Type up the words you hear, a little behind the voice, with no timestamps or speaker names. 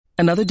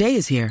Another day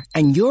is here,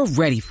 and you're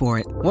ready for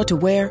it. What to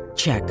wear?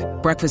 Check.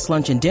 Breakfast,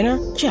 lunch, and dinner?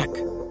 Check.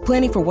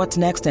 Planning for what's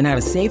next and how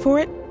to save for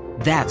it?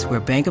 That's where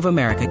Bank of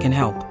America can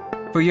help.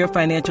 For your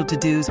financial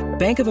to-dos,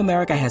 Bank of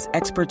America has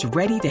experts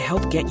ready to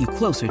help get you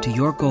closer to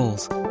your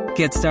goals.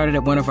 Get started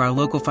at one of our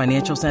local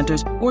financial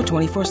centers or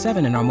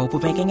 24/7 in our mobile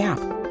banking app.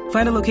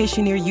 Find a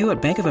location near you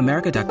at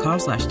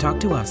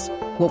bankofamerica.com/talktous.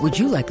 What would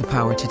you like the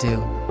power to do?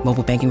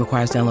 Mobile banking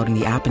requires downloading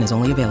the app and is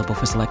only available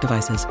for select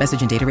devices.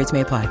 Message and data rates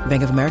may apply.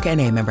 Bank of America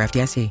N.A., member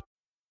FDIC.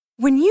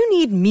 When you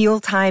need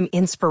mealtime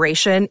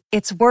inspiration,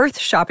 it's worth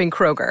shopping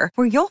Kroger,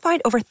 where you'll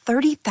find over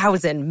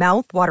 30,000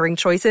 mouth-watering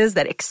choices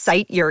that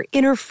excite your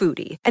inner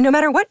foodie. And no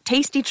matter what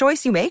tasty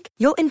choice you make,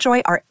 you'll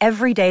enjoy our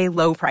everyday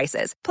low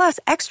prices, plus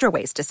extra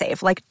ways to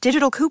save, like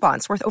digital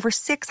coupons worth over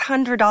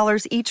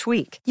 $600 each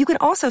week. You can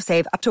also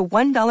save up to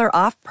 $1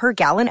 off per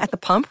gallon at the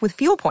pump with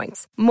fuel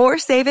points. More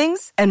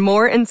savings and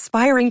more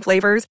inspiring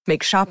flavors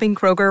make shopping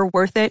Kroger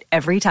worth it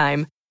every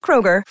time.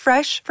 Kroger,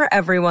 fresh for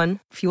everyone.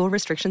 Fuel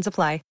restrictions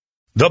apply.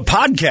 The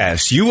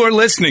podcast you are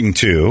listening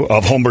to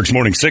of Holmberg's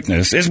Morning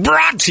Sickness is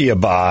brought to you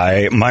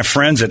by my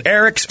friends at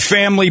Eric's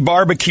Family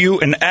Barbecue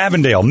in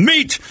Avondale.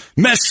 Meet,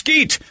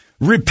 mesquite,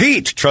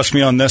 repeat. Trust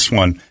me on this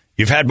one.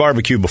 You've had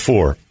barbecue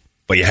before,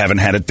 but you haven't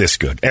had it this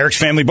good. Eric's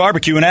Family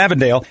Barbecue in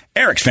Avondale,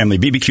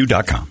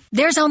 ericsfamilybbq.com.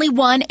 There's only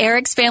one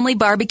Eric's Family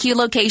Barbecue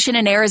location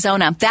in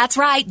Arizona. That's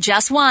right,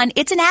 just one.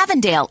 It's in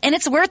Avondale, and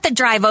it's worth the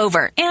drive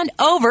over and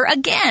over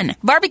again.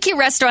 Barbecue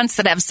restaurants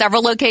that have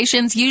several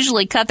locations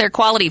usually cut their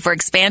quality for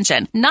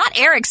expansion. Not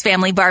Eric's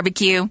Family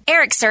Barbecue.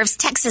 Eric serves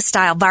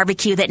Texas-style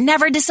barbecue that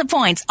never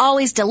disappoints,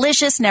 always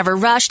delicious, never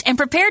rushed, and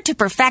prepared to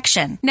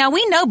perfection. Now,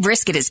 we know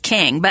brisket is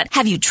king, but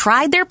have you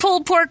tried their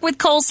pulled pork with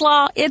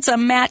coleslaw? It's a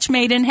match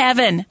made in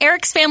heaven.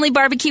 Eric's Family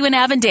Barbecue in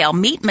Avondale.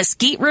 Meet,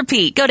 mesquite,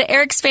 repeat. Go to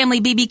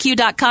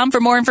ericsfamilybbq.com for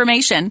more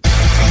information.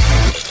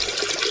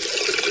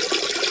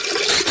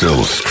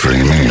 Still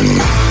streaming.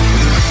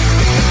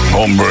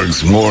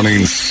 Holmberg's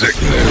Morning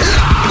Sickness.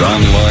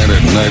 Online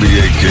at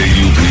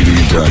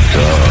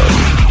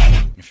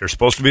 98kupd.com. If you're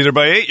supposed to be there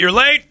by 8, you're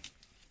late.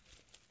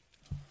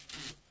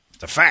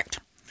 It's a fact.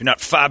 If you're not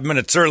 5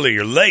 minutes early,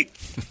 you're late.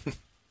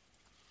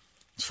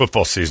 It's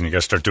football season. You got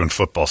to start doing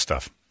football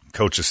stuff.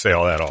 Coaches say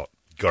all that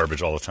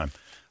garbage all the time.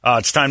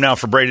 It's time now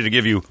for Brady to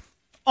give you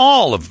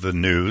all of the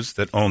news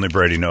that only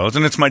Brady knows.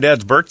 And it's my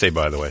dad's birthday,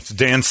 by the way. It's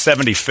Dan's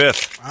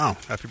 75th. Wow.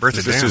 Happy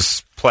birthday, This Dan.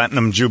 is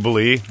Platinum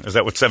Jubilee. Is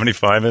that what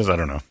 75 is? I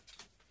don't know.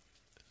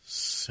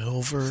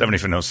 Silver.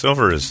 75. No,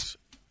 silver is...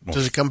 Well,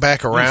 does it come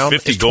back around?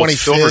 50 It's gold. 25th,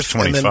 Silver's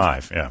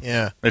 25. then,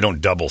 Yeah. They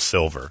don't double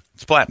silver.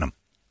 It's platinum.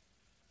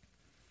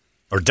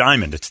 Or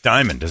diamond. It's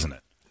diamond, isn't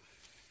it?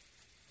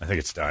 I think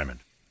it's diamond.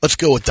 Let's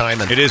go with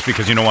diamond. It is,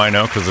 because you know why I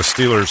know? Because the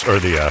Steelers, or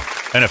the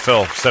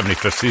NFL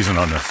 75th season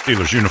on the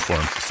Steelers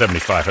uniform,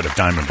 75 had a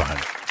diamond behind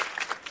it.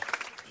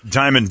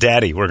 Diamond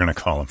Daddy, we're going to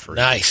call him for you.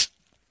 Nice.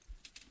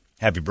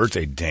 Happy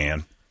birthday,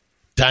 Dan.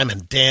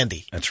 Diamond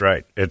Dandy. That's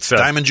right. It's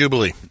Diamond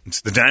Jubilee.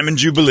 It's the Diamond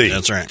Jubilee.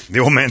 That's right. The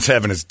old man's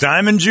having his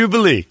Diamond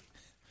Jubilee.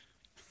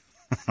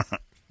 I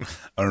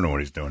don't know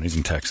what he's doing. He's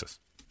in Texas.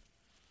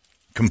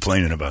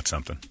 Complaining about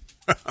something.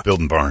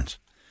 Building barns.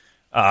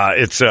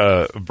 It's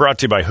brought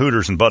to you by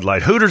Hooters and Bud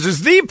Light. Hooters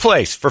is the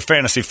place for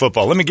fantasy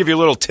football. Let me give you a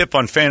little tip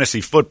on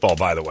fantasy football,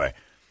 by the way.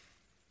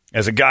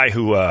 As a guy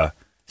who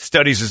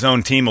studies his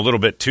own team a little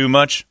bit too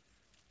much,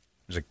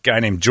 there's a guy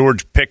named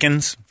George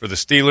Pickens for the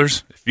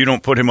Steelers. If you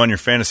don't put him on your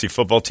fantasy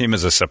football team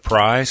as a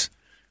surprise,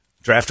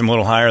 draft him a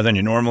little higher than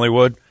you normally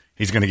would,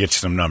 he's going to get you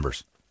some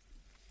numbers.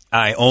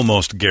 I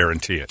almost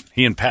guarantee it.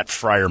 He and Pat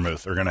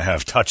Freiermuth are going to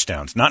have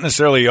touchdowns. Not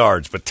necessarily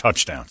yards, but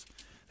touchdowns.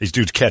 These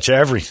dudes catch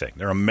everything.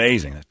 They're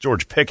amazing.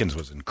 George Pickens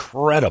was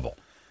incredible.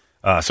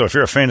 So if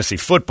you're a fantasy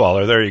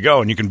footballer, there you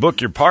go. And you can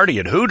book your party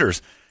at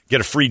Hooters.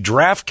 Get a free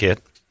draft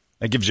kit.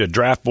 That gives you a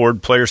draft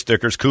board, player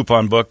stickers,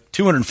 coupon book,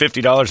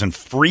 $250 in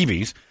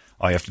freebies.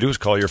 All you have to do is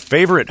call your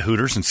favorite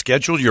Hooters and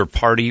schedule your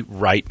party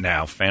right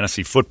now.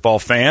 Fantasy football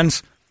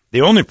fans,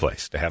 the only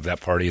place to have that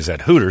party is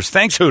at Hooters.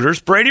 Thanks, Hooters.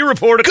 Brady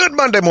reported. Good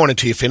Monday morning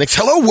to you, Phoenix.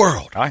 Hello,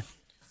 world. Hi.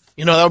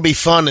 You know, that would be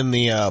fun in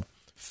the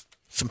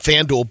some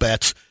FanDuel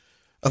bets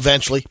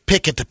eventually.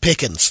 Pick it to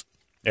Pickens.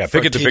 Yeah,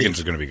 pick it to Pickens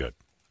is going to be good.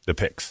 The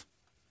picks.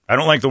 I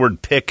don't like the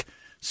word pick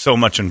so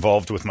much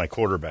involved with my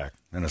quarterback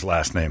and his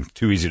last name.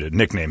 Too easy to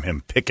nickname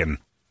him Pickin'.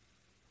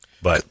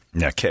 But,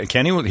 yeah,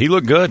 Kenny, he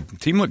looked good. The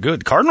team looked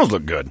good. Cardinals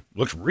looked good.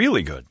 Looked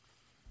really good.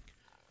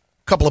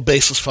 Couple of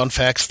baseless fun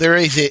facts. There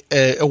is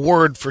a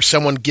word for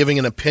someone giving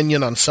an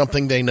opinion on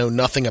something they know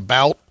nothing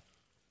about.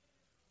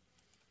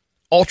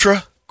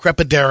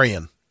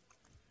 Ultra-crepidarian.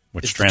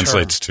 Which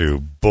translates to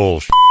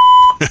bullshit.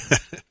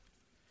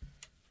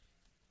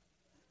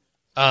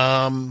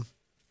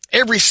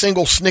 Every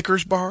single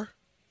Snickers bar,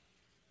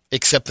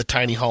 except the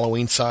tiny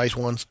Halloween size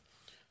ones,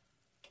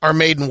 are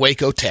made in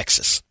Waco,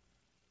 Texas.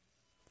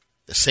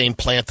 The same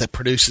plant that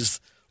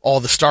produces all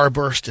the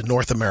Starburst in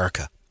North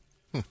America.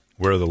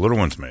 Where are the little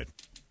ones made?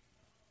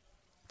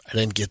 I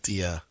didn't get the...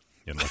 You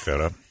didn't look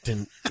that up?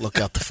 Didn't look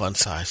out the fun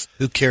size.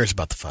 Who cares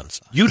about the fun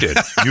size? You did.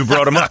 You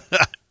brought them up.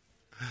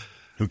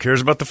 Who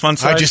cares about the fun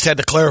size? I just had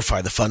to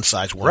clarify the fun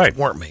size ones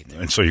weren't made there.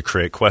 And so you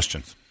create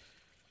questions.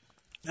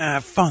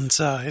 Fun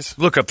size.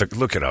 Look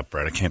it up,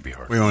 Brad. It can't be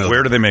hard. We only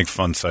Where do they make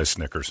fun size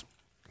Snickers?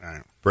 All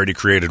right. Brady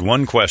created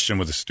one question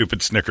with a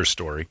stupid Snickers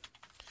story.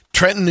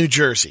 Trenton, New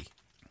Jersey.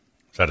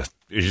 Is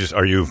that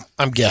are you?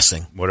 I'm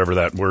guessing. Whatever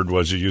that word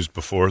was you used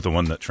before, the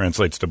one that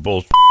translates to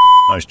bull.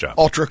 Nice job.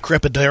 Ultra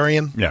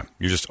crepidarian. Yeah,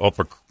 you just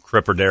ultra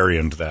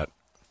crepidarianed that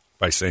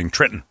by saying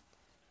Trenton.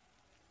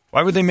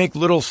 Why would they make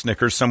little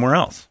Snickers somewhere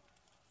else?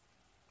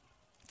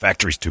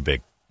 Factory's too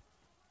big.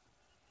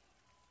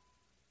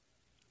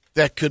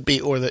 That could be,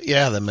 or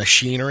the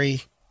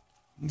machinery.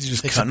 You're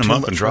just Takes cutting up them too up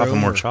and much dropping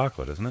room, more or-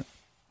 chocolate, isn't it?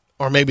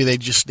 Or maybe they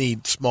just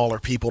need smaller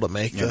people to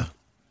make the.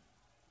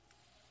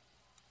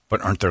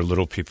 But aren't there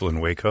little people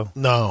in Waco?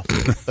 No,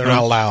 they're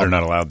not allowed. They're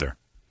not allowed there.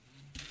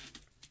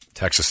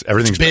 Texas,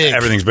 everything's big.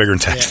 Everything's bigger in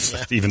Texas,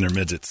 Yeah. even their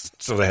midgets.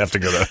 So they have to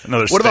go to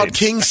another state. What about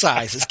king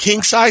size? Is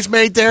king size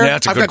made there? Yeah,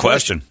 that's a I've good got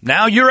question.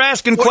 Now you're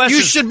asking Well, questions.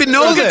 you should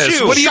know Look at this.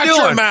 you. What are you Shut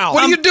doing? your mouth.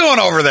 What are you doing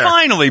over there?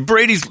 Finally,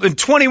 Brady's in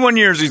 21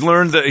 years. He's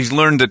learned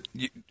that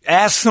you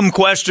ask some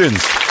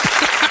questions.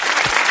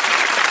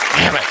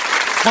 Damn it.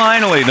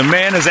 Finally, the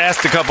man has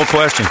asked a couple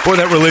questions. Boy,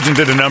 that religion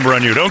did a number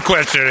on you. Don't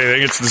question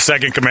anything. It's the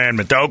second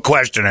commandment. Don't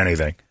question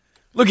anything.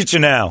 Look at you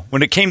now.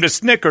 When it came to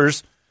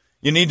Snickers,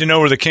 you need to know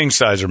where the king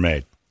size are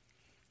made.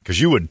 Because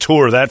you would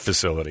tour that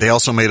facility. They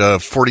also made a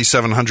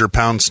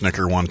 4,700-pound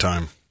Snicker one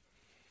time,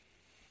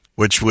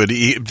 which would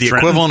eat the Trenton?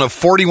 equivalent of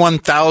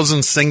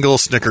 41,000 single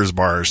Snickers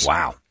bars.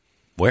 Wow.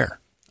 Where?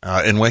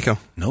 In Waco.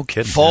 No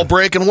kidding. Fall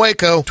break in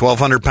Waco.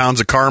 1,200 pounds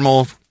of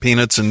caramel,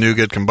 peanuts, and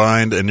nougat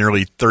combined, and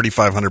nearly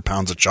 3,500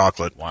 pounds of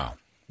chocolate Wow.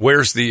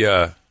 Where's the,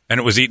 and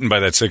it was eaten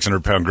by that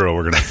 600-pound girl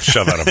we're going to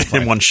shove out of a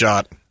plane. in one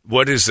shot.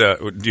 What is,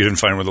 you didn't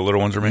find where the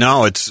little ones are made?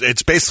 No, it's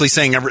basically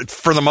saying,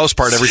 for the most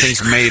part,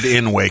 everything's made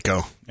in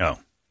Waco. Oh.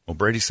 Well,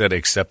 Brady said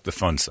except the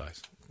fun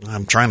size.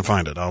 I'm trying to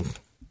find it. I'll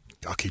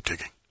keep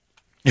digging.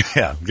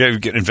 Yeah.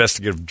 Get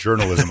investigative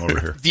journalism over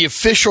here. The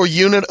official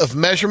unit of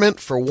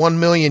measurement for 1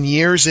 million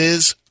years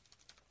is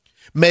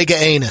mega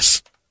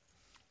anus.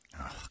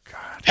 Oh,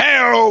 God.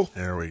 Hell.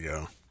 There we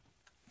go.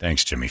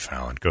 Thanks, Jimmy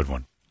Fallon. Good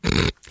one.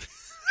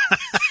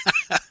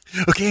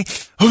 Okay.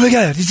 Oh, my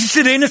God. Did you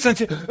say anus on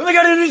Oh, my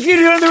God. I didn't see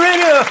it on the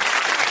radio.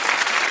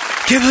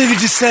 Can't believe you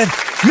just said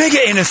mega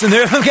anus in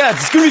there. Oh, God.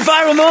 It's going to be a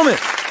viral moment.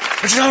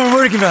 That's all we're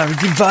working on. We're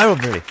getting viral,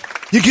 Brady.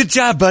 Good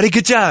job, buddy.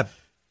 Good job.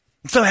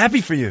 I'm so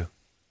happy for you.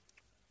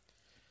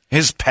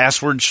 His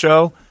password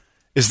show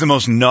is the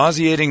most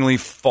nauseatingly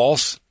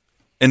false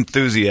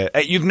enthusiasm.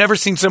 You've never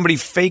seen somebody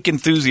fake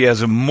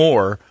enthusiasm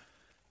more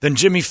than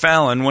Jimmy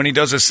Fallon when he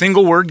does a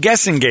single word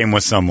guessing game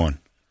with someone.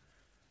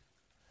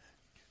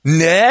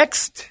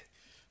 Next.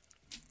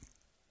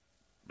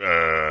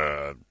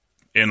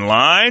 In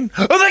line.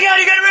 Oh, my God,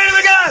 you got rid of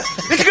the gun.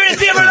 It's the greatest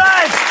day of our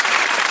lives.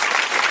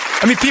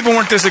 I mean, people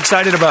weren't this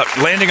excited about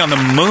landing on the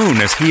moon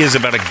as he is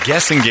about a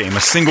guessing game, a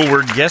single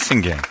word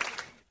guessing game.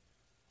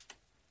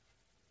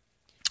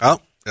 Oh,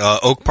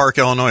 Oak Park,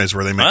 Illinois is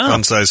where they make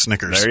fun-sized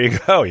Snickers. There you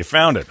go. You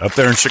found it. Up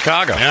there in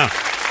Chicago. Yeah.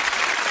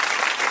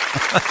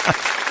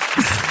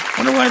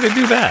 Wonder why they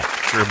do that.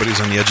 Sure, everybody's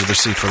on the edge of their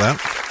seat for that.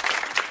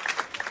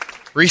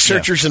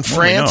 Researchers in What do we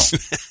France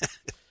know?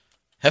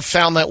 have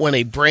found that when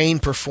a brain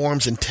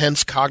performs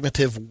intense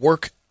cognitive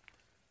work,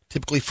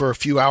 typically for a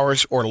few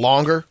hours or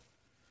longer,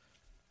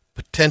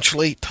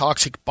 potentially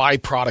toxic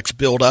byproducts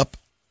build up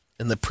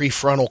in the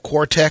prefrontal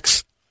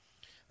cortex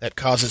that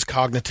causes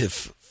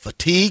cognitive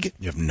fatigue.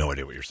 You have no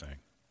idea what you're saying.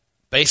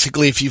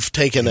 Basically, if you've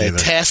taken a Neither.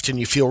 test and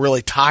you feel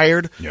really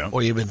tired Yeah.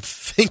 or you've been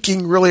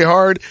thinking really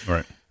hard,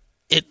 Right.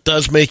 it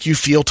does make you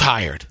feel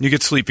tired. You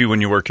get sleepy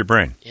when you work your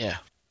brain, Yeah.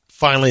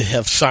 Finally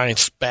have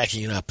science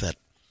backing it up that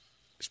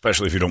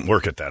especially if you don't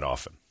work it that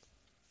often.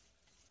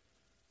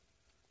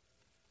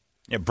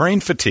 Yeah, brain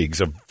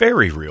fatigue's a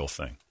very real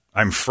thing.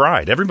 I'm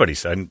fried. Everybody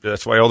said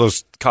that's why all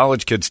those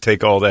college kids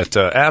take all that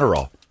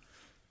Adderall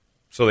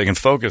so they can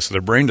focus so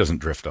their brain doesn't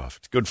drift off.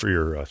 It's good for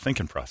your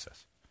thinking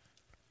process.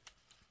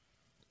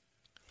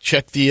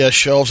 check the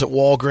shelves at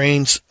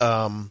Walgreens.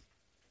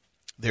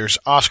 There's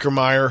Oscar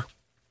Mayer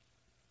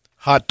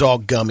hot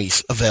dog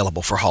gummies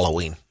available for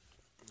Halloween.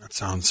 That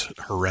sounds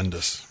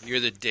horrendous. You're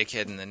the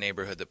dickhead in the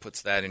neighborhood that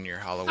puts that in your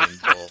Halloween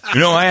bowl. You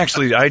know,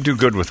 I do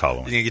good with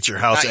Halloween. You're going to get your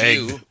house Not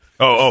egged. you.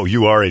 Oh,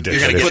 you are a dickhead. You're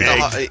gonna if get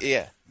you the ate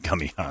Yeah.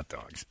 gummy hot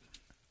dogs.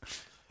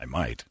 I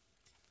might.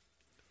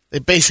 They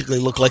basically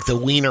look like the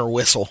Wiener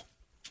Whistle,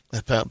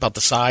 about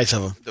the size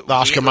of them. The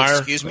Oscar Mayer.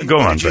 Excuse me. Go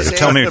What on, did you Brady. say?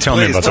 Tell me about the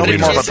tell me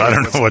Wiener more Whistle. I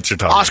don't know what you're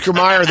talking Oscar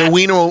Mayer, the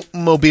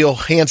Wienermobile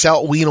hands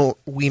out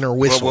Wiener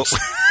whistles.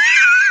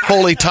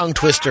 Holy tongue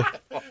twister.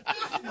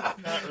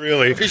 about.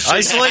 Really?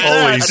 Isolate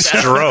Holy that.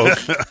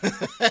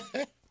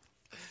 stroke.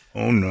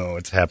 Oh, no,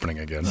 it's happening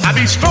again. I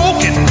be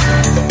stroking.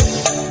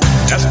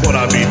 That's what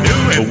I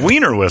be doing. A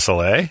wiener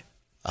whistle, eh?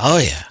 Oh,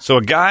 yeah. So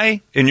a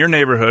guy in your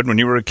neighborhood when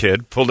you were a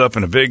kid pulled up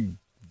in a big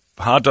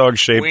hot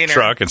dog-shaped Wiener.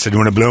 truck and said, "You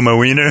want to blow my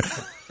wiener?"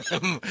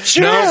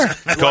 Sure.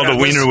 Called a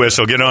wiener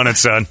whistle. Get on it,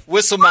 son.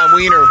 Whistle my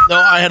wiener. No,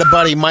 I had a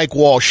buddy, Mike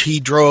Walsh. He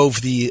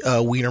drove the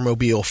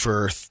Wienermobile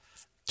for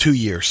 2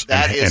 years.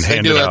 That is, and they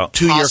handed do a out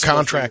 2-year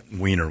contract.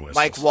 wiener whistles.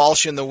 Mike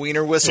Walsh in the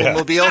wiener whistle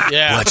mobile.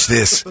 Yeah. Watch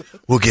this.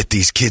 We'll get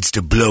these kids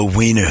to blow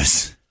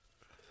wieners.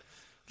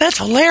 That's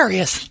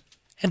hilarious.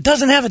 It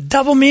doesn't have a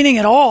double meaning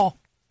at all.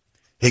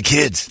 Hey,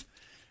 kids,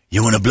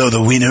 you want to blow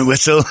the wiener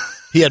whistle?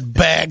 He had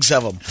bags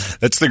of them.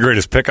 That's the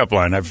greatest pickup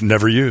line I've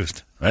never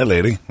used. Hey,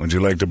 lady, would you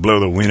like to blow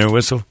the wiener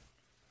whistle?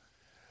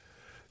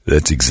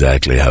 That's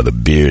exactly how the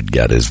beard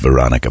got his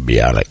Veronica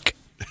Bialik.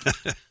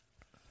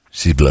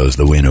 She blows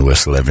the wiener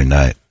whistle every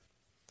night,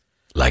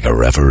 like a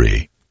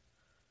referee.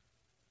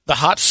 The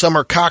hot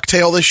summer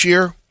cocktail this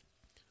year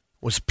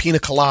was pina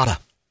colada.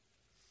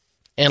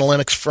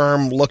 Analytics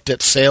firm looked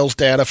at sales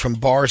data from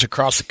bars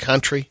across the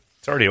country.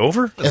 It's already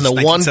over? And the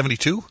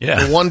 1972?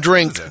 Yeah. The one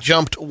drink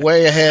jumped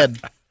way ahead.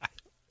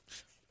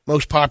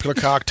 Most popular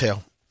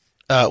cocktail.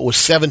 Was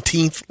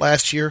 17th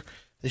last year.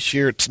 This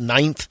year it's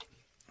 9th.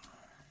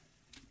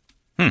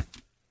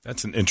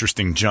 That's an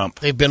interesting jump.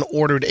 They've been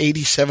ordered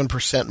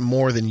 87%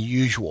 more than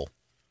usual.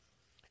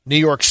 New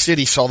York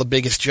City saw the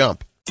biggest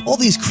jump. All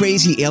these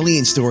crazy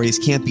alien stories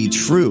can't be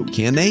true,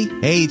 can they?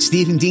 Hey, it's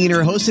Stephen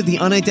Diener, host of the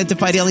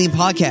Unidentified Alien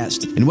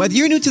Podcast. And whether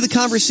you're new to the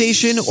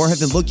conversation or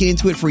have been looking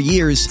into it for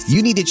years,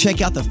 you need to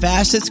check out the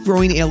fastest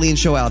growing alien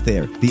show out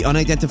there, the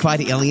Unidentified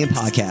Alien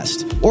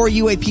Podcast, or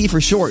UAP for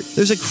short.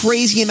 There's a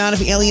crazy amount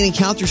of alien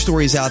encounter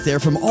stories out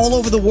there from all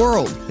over the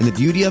world. And the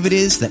beauty of it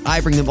is that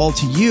I bring them all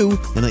to you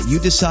and let you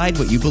decide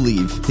what you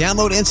believe.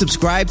 Download and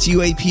subscribe to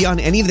UAP on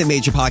any of the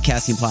major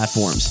podcasting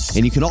platforms.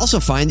 And you can also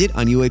find it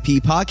on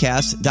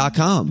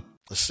UAPpodcast.com.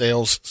 The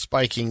sales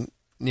spiking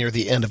near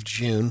the end of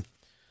June.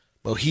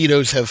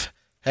 Mojitos have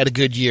had a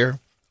good year.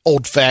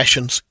 Old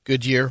Fashions,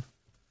 good year.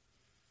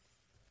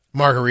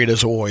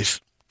 Margaritas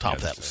always top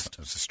that list.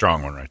 That's a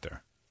strong one right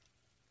there.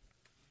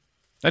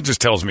 That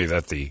just tells me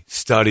that the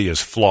study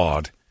is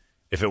flawed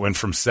if it went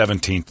from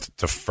 17th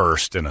to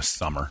 1st in a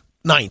summer.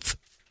 9th.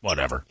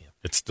 Whatever. Yeah.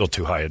 It's still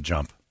too high a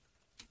jump.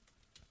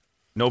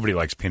 Nobody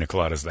likes pina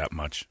coladas that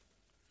much.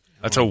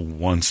 That's a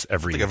once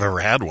every... I think I've ever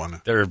had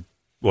one.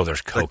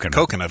 There's coconut.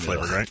 Coconut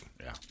flavored, right?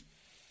 Yeah.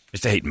 I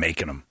used to hate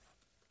making them.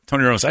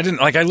 Tony Roma's. I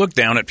looked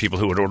down at people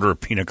who would order a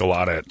pina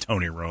colada at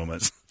Tony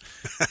Roma's.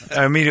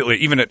 I immediately,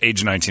 even at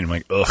age 19, I'm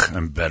like, ugh,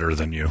 I'm better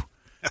than you.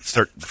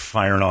 Start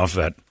firing off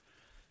that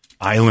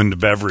island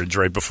beverage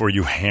right before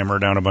you hammer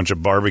down a bunch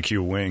of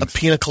barbecue wings. A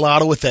pina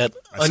colada with that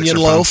onion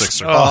loaf.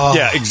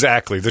 Yeah,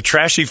 exactly. The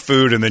trashy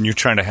food, and then you're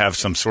trying to have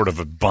some sort of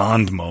a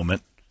bond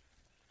moment.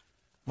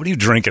 What are you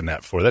drinking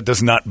that for? That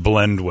does not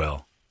blend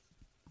well.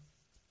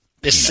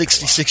 This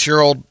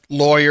 66-year-old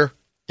lawyer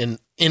in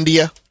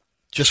India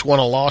just won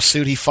a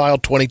lawsuit he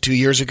filed 22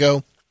 years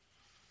ago.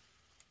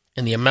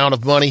 And the amount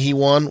of money he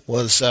won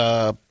was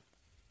totaled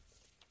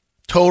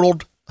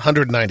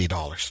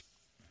 $190.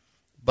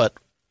 But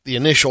the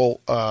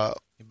initial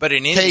but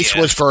in case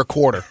India, was for a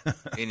quarter.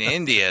 In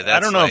India, that's I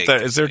don't know like if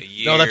that is there.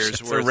 No, that's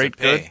the rate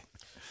good.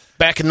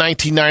 Back in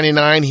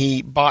 1999,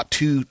 he bought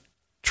 2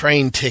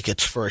 train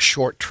tickets for a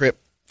short trip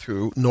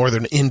through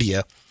northern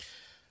India.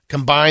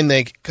 Combined,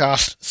 they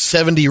cost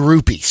 70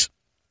 rupees,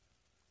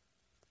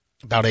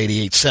 about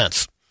 88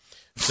 cents.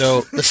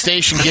 So the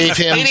station gave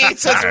him 88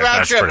 cents a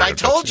round trip. I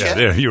told you.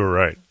 Yeah, you were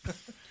right.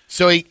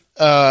 So he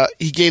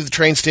gave the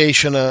train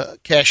station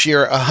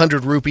cashier a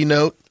 100 rupee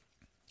note,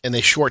 and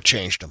they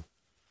shortchanged him.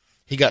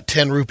 He got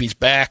 10 rupees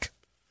back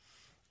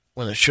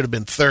when it should have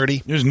been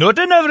 30. There's not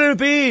enough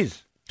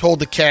rupees. Told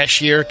the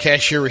cashier.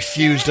 Cashier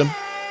refused him.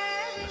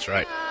 That's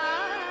right.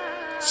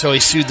 So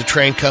he sued the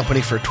train company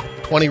for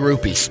 20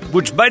 rupees.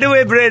 Which, by the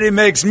way, Brady,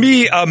 makes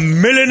me a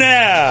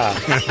millionaire.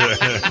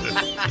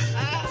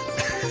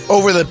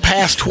 Over the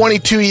past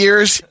 22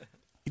 years,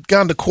 he'd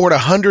gone to court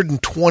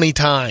 120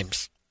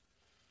 times.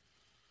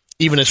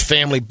 Even his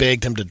family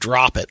begged him to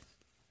drop it.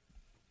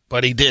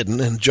 But he didn't,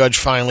 and the judge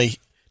finally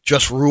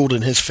just ruled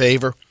in his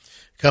favor.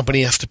 The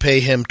company has to pay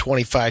him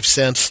 25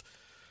 cents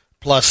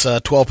plus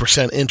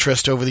 12%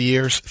 interest over the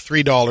years,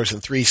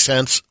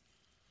 $3.03.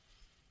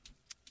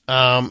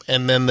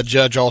 And then the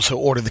judge also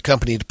ordered the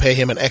company to pay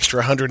him an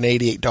extra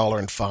 $188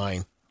 in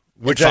fine.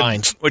 Which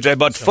I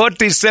bought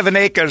 47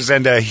 acres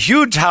and a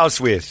huge house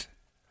with.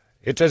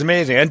 It was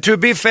amazing. And to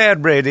be fair,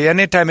 Brady,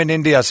 anytime in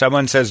India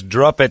someone says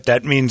drop it,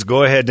 that means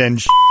go ahead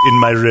and in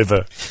my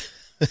river.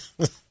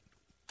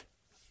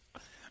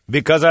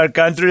 Because our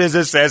country is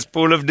a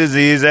cesspool of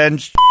disease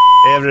and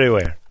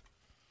everywhere.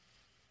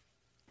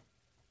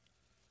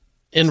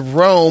 In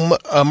Rome,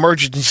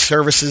 emergency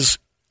services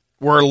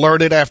were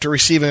alerted after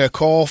receiving a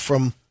call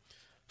from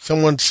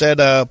someone said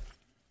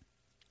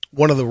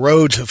one of the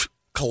roads have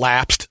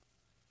collapsed,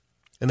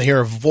 and they hear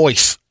a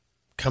voice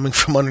coming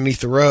from underneath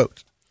the road.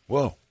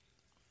 Whoa.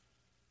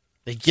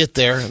 They get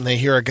there, and they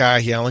hear a guy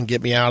yelling,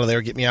 "Get me out of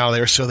there, get me out of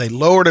there." So they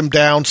lowered him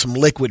down some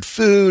liquid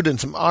food and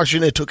some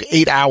oxygen. It took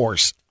 8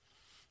 hours.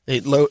 They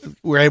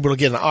were able to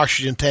get an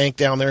oxygen tank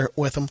down there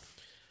with them,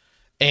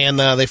 and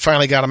they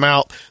finally got him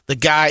out. The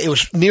guy, it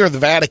was near the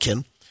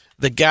Vatican.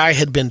 the guy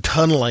had been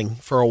tunneling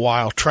for a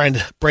while trying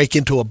to break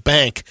into a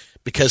bank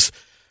because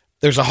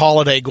there's a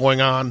holiday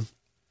going on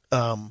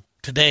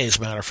today, as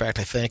a matter of fact,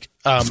 I think.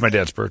 It's my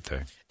dad's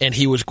birthday. And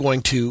he was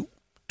going to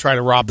try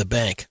to rob the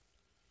bank.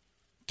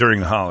 During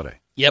the holiday?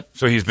 Yep.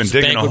 So he's been the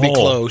digging bank a would hole. be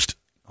closed.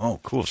 Oh,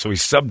 cool. So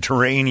he's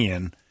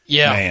subterranean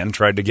man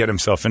tried to get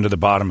himself into the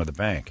bottom of the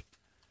bank.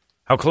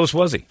 How close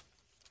was he?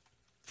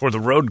 Before the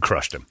road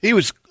crushed him. He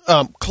was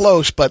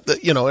close, but,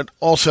 it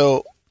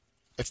also,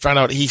 I found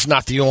out he's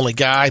not the only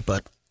guy,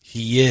 but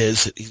he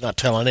is. He's not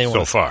telling anyone.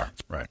 So far,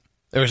 right.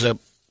 There's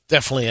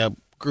definitely a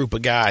group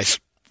of guys.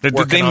 Did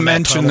they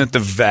mention that the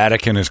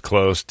Vatican is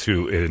close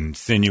to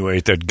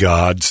insinuate that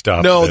God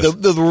stopped this?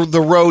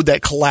 the road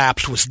that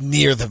collapsed was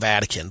near the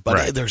Vatican,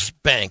 but there's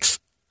banks.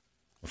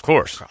 Of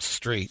course. Across the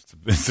street.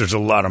 There's a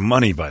lot of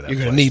money by that You're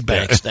place. going to need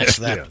banks next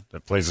to that. Yeah,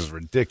 that place is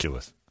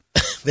ridiculous.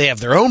 They have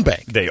their own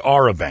bank. They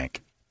are a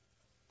bank.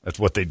 That's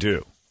what they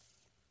do.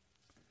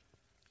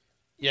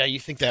 Yeah, you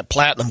think that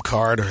platinum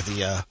card or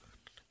the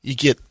you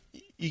get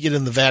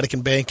in the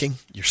Vatican banking,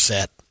 you're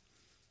set.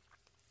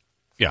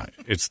 Yeah,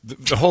 it's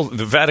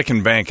the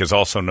Vatican Bank is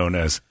also known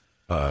as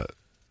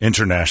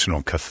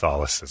International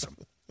Catholicism.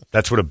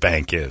 That's what a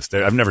bank is.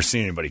 I've never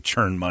seen anybody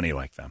churn money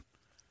like them.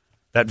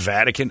 That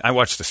Vatican, I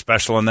watched a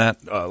special on that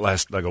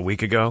a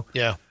week ago.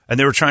 Yeah, and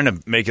they were trying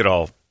to make it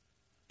all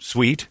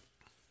sweet,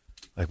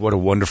 like what a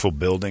wonderful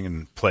building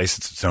and place.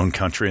 It's its own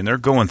country, and they're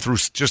going through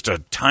just a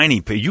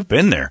tiny. You've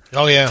been there.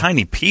 Oh yeah,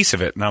 tiny piece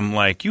of it, and I'm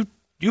like, you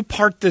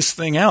part this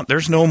thing out.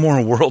 There's no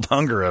more world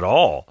hunger at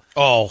all.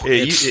 Oh,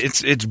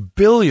 it's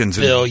billions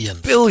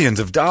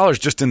of dollars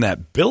just in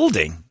that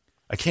building.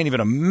 I can't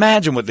even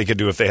imagine what they could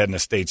do if they had an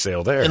estate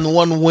sale there. In the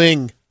one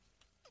wing,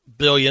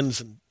 billions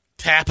and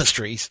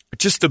tapestries.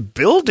 Just the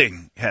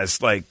building has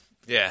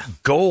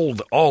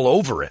gold all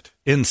over it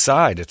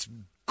inside. It's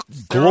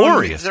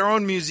glorious. Their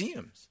own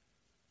museums.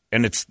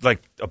 And it's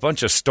like a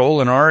bunch of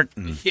stolen art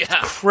and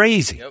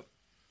crazy. Yep.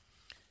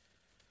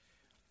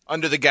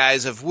 Under the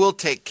guise of, we'll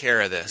take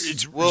care of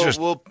this.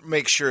 We'll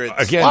make sure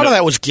it's... Again, a lot of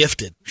that was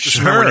gifted.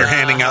 Sure. When you're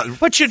handing out...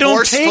 But you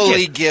don't take it.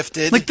 Forcefully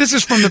gifted. Like, this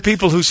is from the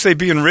people who say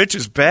being rich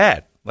is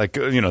bad. Like,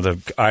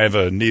 the I have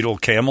a needle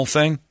camel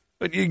thing.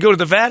 But you go to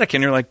the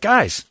Vatican, you're like,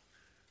 guys,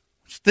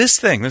 what's this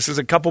thing? This is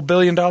a $2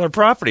 billion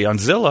property on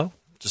Zillow.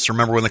 Just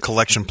remember when the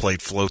collection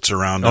plate floats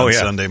around on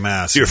Sunday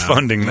Mass. You're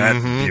funding that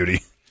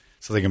beauty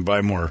so they can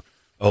buy more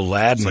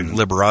Aladdin. It's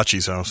like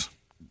Liberace's house.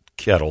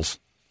 Kettles.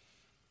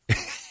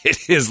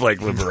 It is like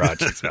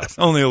Liberace's house,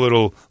 only a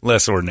little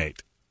less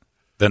ornate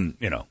than,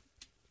 the Not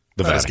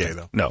as Vatican. gay,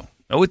 though.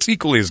 No, it's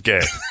equally as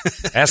gay.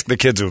 Ask the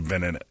kids who have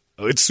been in it.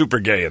 Oh, it's super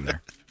gay in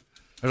there.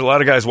 There's a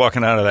lot of guys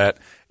walking out of that.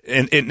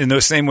 In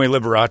the same way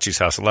Liberace's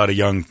house, a lot of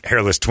young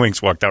hairless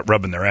twinks walked out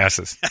rubbing their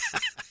asses.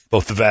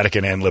 Both the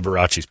Vatican and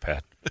Liberace's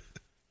pad.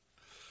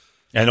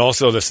 And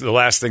also the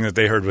last thing that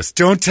they heard was,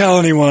 don't tell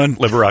anyone.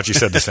 Liberace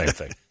said the same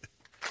thing.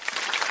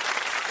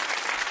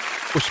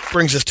 Which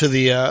brings us to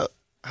the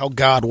how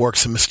God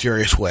works in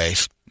mysterious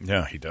ways.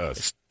 Yeah, he does.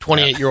 This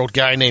 28-year-old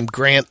guy named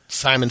Grant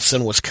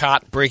Simonson was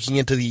caught breaking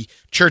into the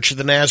Church of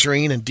the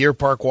Nazarene in Deer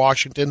Park,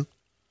 Washington.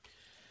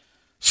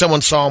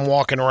 Someone saw him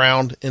walking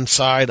around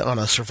inside on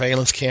a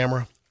surveillance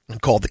camera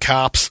and called the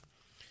cops.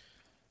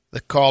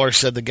 The caller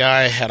said the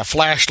guy had a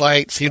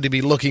flashlight, seemed to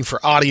be looking for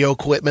audio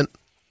equipment.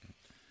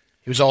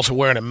 He was also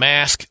wearing a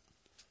mask,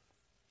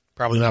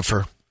 probably not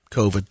for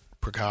COVID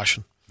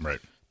precaution. Right.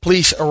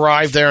 Police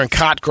arrived there and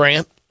caught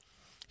Grant.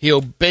 He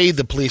obeyed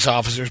the police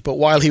officers, but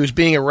while he was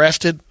being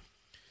arrested,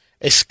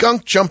 a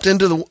skunk jumped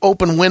into the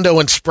open window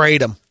and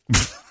sprayed him.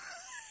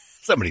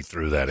 Somebody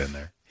threw that in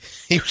there.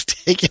 He was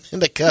taken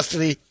into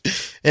custody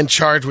and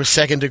charged with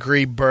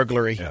second-degree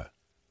burglary. Yeah.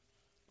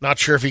 Not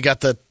sure if he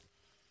got the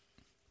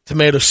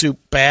tomato soup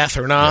bath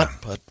or not,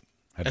 but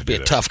that'd be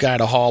a tough guy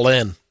to haul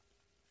in.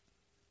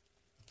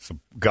 So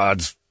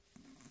God's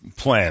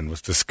plan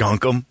was to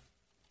skunk him.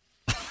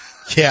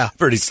 Yeah.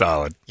 Pretty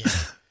solid. Yeah.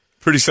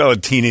 Pretty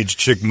solid teenage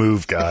chick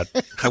move, God.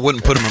 I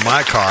wouldn't put him in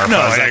my car if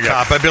I was that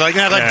cop. I'd be like,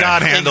 let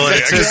God handle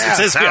it. It's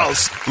his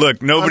house.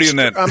 Look, nobody in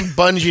that... I'm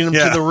bungeeing him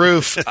to the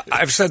roof.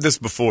 I've said this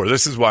before.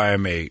 This is why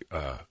I'm an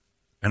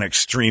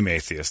extreme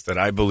atheist, that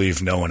I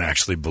believe no one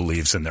actually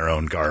believes in their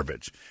own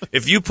garbage.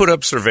 If you put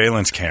up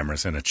surveillance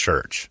cameras in a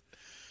church,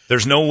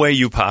 there's no way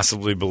you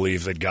possibly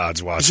believe that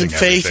God's watching Isn't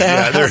faith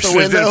everything. out the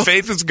window?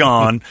 Faith is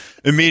gone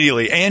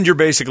immediately, and you're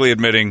basically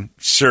admitting,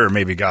 sure,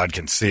 maybe God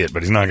can see it,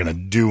 but he's not going to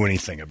do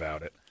anything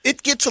about it.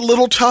 It gets a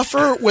little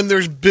tougher when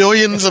there's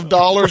billions of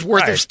dollars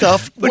worth of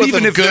stuff, but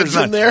even if goods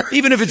in there.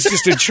 Even if it's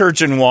just a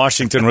church in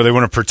Washington where they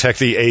want to protect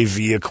the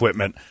AV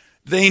equipment,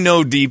 they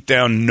know deep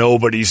down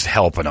nobody's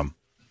helping them.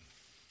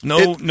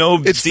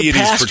 It's the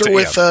pastor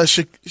with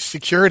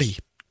security.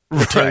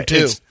 Right.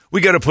 Too.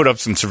 We got to put up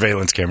some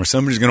surveillance cameras.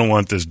 Somebody's going to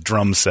want this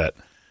drum set.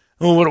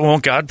 Oh,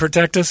 won't God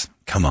protect us?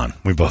 Come on.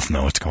 We both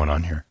know what's going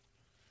on here.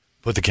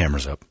 Put the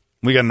cameras up.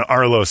 We got an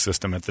Arlo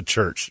system at the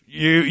church.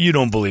 You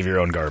don't believe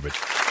your own garbage.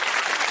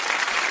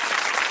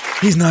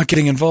 He's not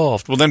getting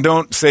involved. Well, then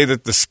don't say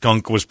that the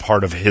skunk was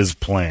part of his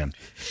plan.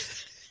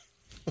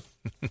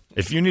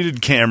 If you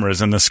needed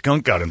cameras and the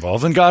skunk got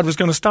involved, then God was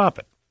going to stop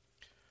it.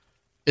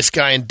 This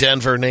guy in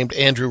Denver named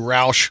Andrew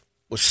Roush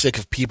was sick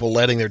of people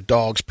letting their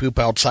dogs poop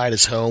outside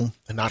his home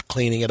and not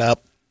cleaning it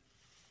up.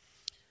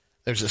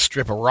 There's a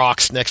strip of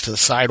rocks next to the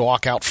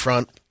sidewalk out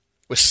front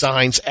with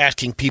signs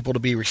asking people to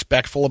be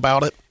respectful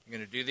about it. You're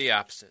going to do the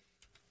opposite.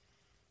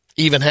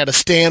 Even had a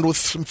stand with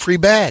some free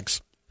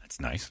bags. That's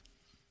nice.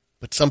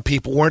 But some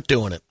people weren't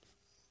doing it.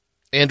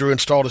 Andrew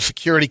installed a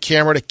security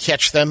camera to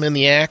catch them in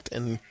the act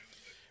and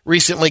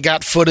recently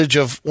got footage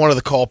of one of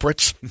the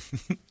culprits.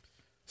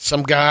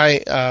 Some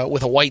guy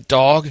with a white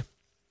dog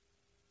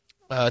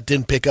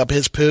didn't pick up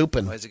his poop.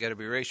 And why's it got to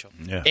be racial?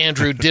 Yeah.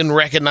 Andrew didn't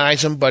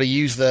recognize him, but he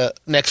used the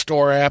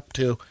Nextdoor app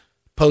to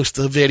post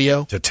the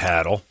video. To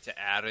tattle. To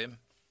add him.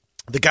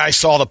 The guy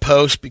saw the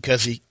post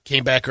because he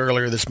came back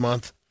earlier this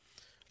month,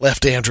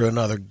 left Andrew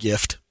another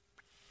gift.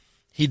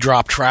 He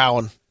dropped trowel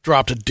and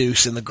dropped a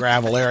deuce in the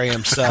gravel area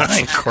himself.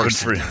 Of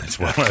course.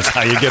 Well, that's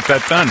how you get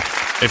that done.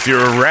 If you're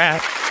a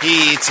rat.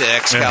 He eats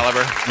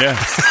Excalibur. Yeah.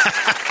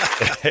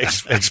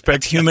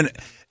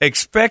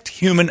 Expect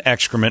human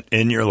excrement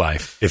in your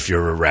life if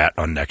you're a rat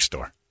on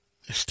Nextdoor.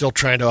 They're still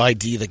trying to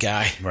ID the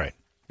guy. Right.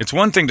 It's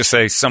one thing to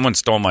say, someone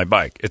stole my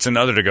bike. It's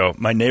another to go,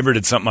 my neighbor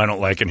did something I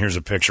don't like, and here's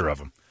a picture of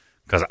him.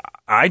 Because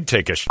I'd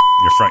take a in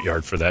your front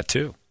yard for that,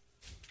 too.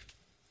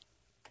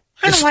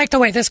 I don't like the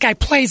way this guy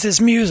plays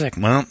his music.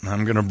 Well,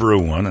 I'm going to brew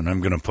one, and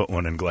I'm going to put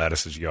one in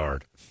Gladys's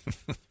yard.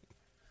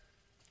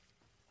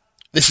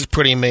 This is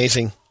pretty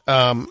amazing.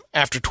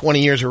 After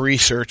 20 years of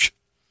research,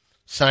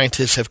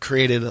 scientists have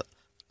created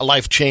a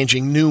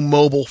life-changing new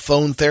mobile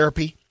phone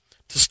therapy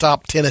to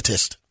stop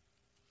tinnitus.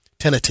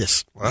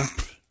 What?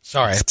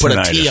 Sorry, I put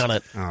Tinnitus. a T on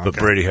it. Oh, okay. But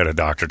Brady had a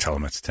doctor tell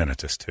him it's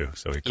tinnitus, too,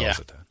 so he calls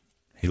it that.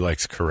 He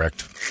likes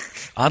correct.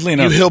 Oddly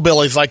enough, you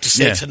hillbillies like to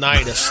say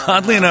tinnitus.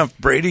 Oddly enough,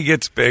 Brady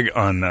gets big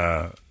on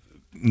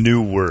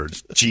new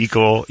words.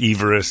 Jekyll,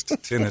 Everest,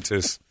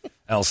 tinnitus,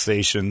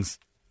 Alsatians.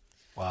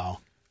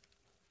 Wow.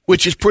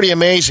 Which is pretty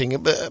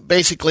amazing.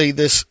 Basically,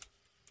 this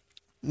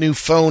new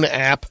phone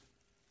app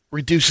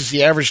reduces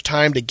the average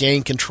time to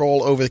gain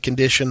control over the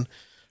condition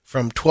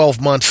from 12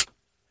 months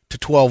to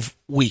 12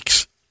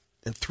 weeks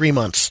in 3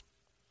 months.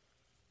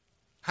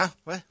 Huh?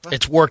 What?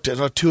 It's worked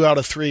at 2 out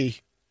of 3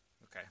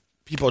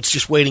 people. It's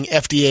just waiting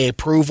FDA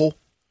approval.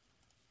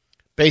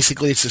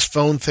 Basically, it's this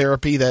phone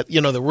therapy that,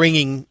 the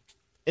ringing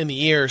in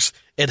the ears,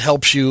 it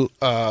helps you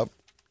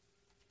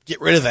get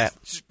rid of that.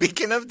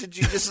 Speaking of, did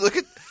you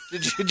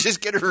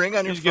just get a ring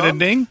on your phone? Did you get a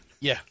ding?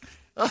 Yeah.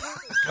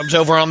 Comes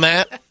over on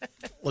that.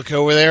 Look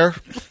over there.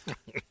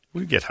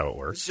 We get how it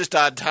works. It's just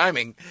odd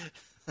timing.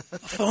 The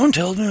phone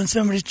tells me when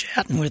somebody's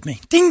chatting with me.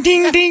 Ding,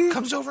 ding, ding.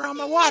 Comes over on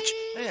my watch.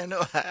 Yeah,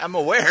 no, I'm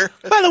aware.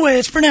 By the way,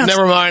 it's pronounced...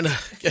 Never mind.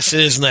 Guess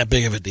it isn't that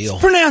big of a deal.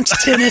 Pronounced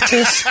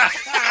tinnitus.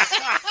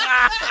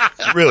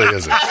 It really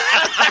isn't.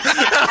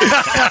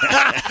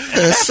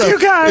 You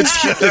guys.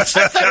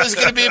 I thought it was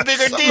going to be a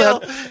bigger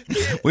deal.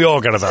 We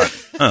all got a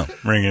thought,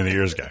 ring in the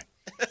ears guy.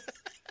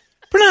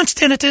 Pronounced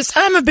tinnitus.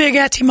 I'm a big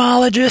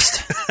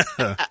etymologist.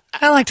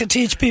 I like to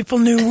teach people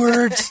new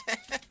words.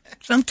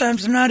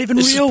 Sometimes they're not even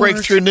this real is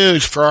breakthrough words.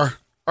 news for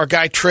our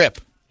guy Tripp.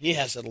 He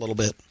has it a little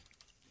bit.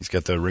 He's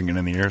got the ringing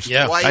in the ears?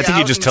 Yeah. Why I think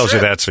he just tells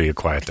you that so you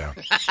quiet down.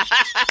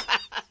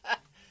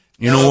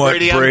 You know what,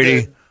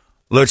 Brady?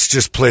 Let's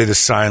just play the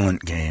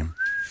silent game.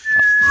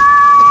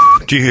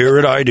 Do you hear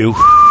it? I do.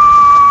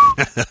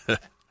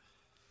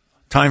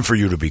 Time for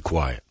you to be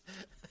quiet.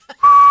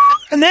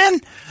 And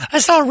then I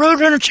saw a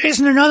roadrunner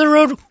chasing another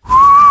road.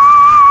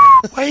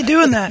 Why are you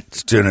doing that?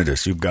 It's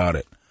tinnitus. You got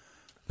it.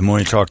 The more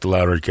you talk, the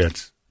louder it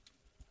gets.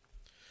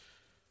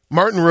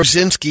 Martin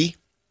Rosinski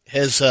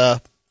has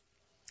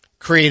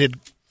created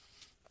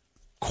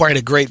quite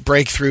a great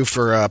breakthrough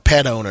for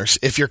pet owners.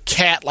 If your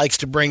cat likes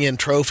to bring in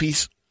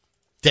trophies,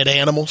 dead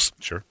animals,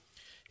 sure,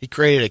 he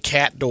created a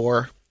cat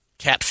door,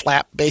 cat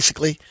flap,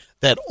 basically,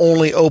 that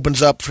only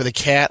opens up for the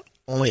cat.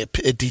 Only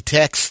it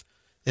detects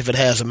if it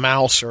has a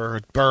mouse or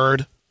a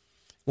bird,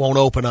 won't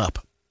open up.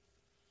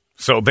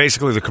 So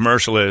basically the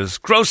commercial is,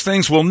 gross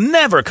things will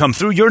never come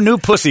through your new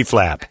pussy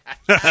flap.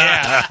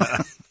 Yeah.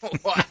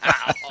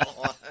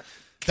 Wow.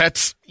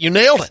 You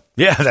nailed it.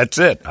 Yeah, that's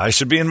it. I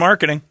should be in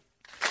marketing.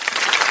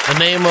 The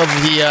name of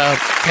the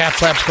cat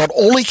flap is called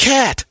Only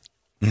Cat.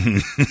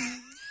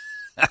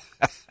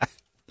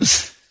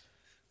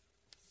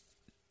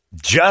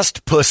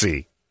 Just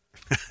Pussy.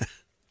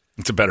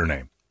 It's a better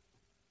name.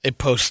 They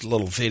posted a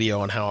little video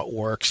on how it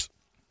works.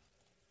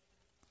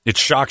 It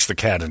shocks the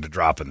cat into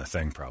dropping the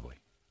thing, probably.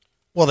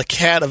 Well, the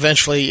cat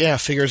eventually,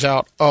 figures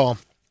out, I'm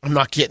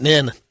not getting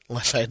in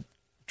unless I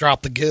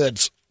drop the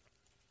goods.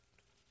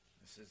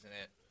 This isn't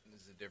it.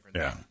 This is a different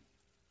thing.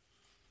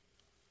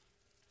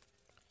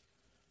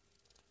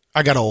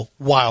 I got a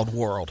wild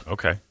world.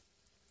 Okay.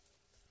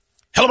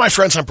 Hello, my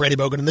friends. I'm Brady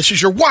Bogan, and this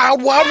is your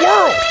wild, wild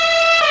world.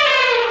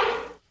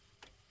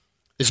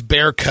 This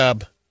bear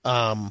cub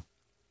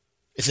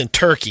is in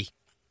Turkey.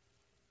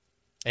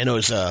 I know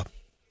it's the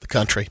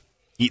country.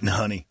 Eating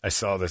honey. I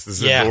saw this.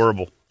 This is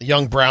adorable. A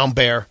young brown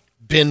bear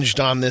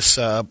binged on this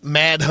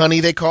mad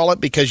honey, they call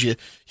it, because you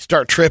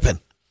start tripping.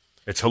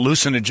 It's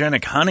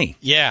hallucinogenic honey.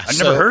 Yeah. I've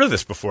never heard of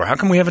this before. How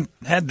come we haven't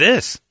had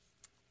this?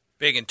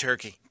 Big in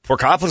Turkey.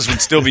 Porkopolis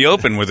would still be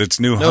open with its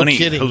new honey,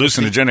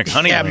 hallucinogenic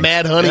honey yeah, wings.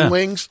 mad honey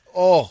wings.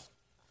 Oh.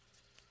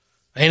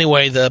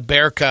 Anyway, the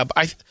bear cub,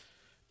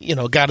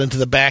 got into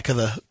the back of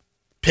the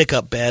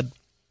pickup bed.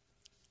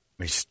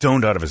 He's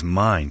stoned out of his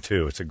mind,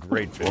 too. It's a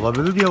great video.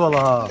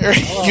 Very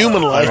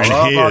human-like.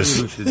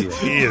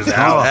 He is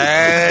out.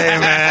 Hey,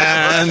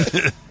 man.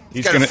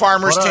 He's got a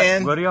farmer's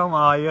tan.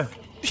 Yeah,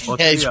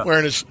 he's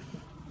wearing his...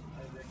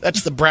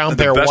 That's the brown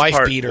bear best wife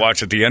part, beater.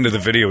 Watch, at the end of the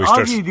video, he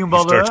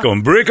starts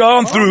going, break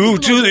on through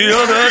to the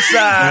other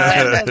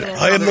side.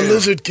 I am the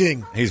Lizard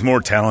King. He's more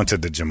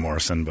talented than Jim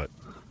Morrison, but...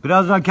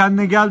 Birazdan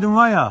kendine geldim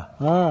var ya.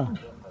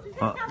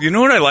 You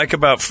know what I like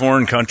about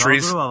foreign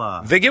countries?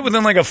 They get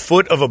within like a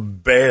foot of a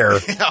bear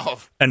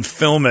and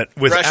film it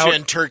without... Russia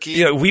and Turkey.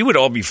 Yeah, we would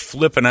all be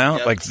flipping out.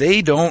 Yep. Like,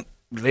 they don't...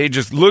 They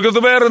just, look at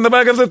the bear in the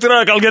back of the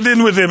truck. I'll get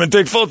in with him and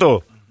take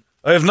photo.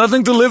 I have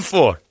nothing to live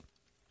for.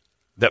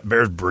 That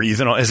bear's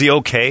breathing. Is he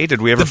okay? Did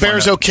we ever? The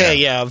bear's okay.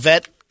 Yeah, a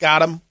vet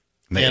got him.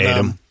 They ate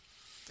him.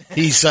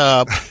 He's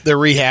they're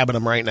rehabbing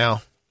him right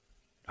now.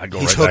 I'd go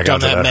He's right hooked back on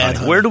out to that mad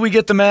honey. Where do we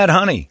get the mad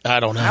honey? I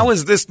don't know. How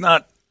is this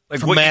not like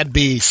from mad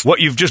bees? What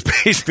you've just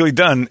basically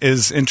done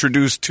is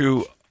introduced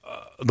to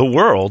the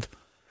world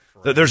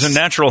that there's a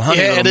natural honey.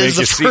 Yeah, it is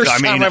the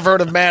first time I've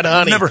heard of mad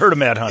honey. I've never heard of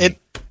mad honey,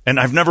 and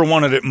I've never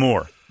wanted it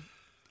more.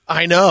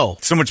 I know.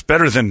 It's so much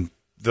better than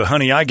the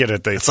honey I get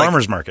at the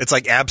farmer's market. It's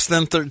like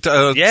absinthe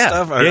stuff?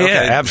 Yeah,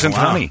 absinthe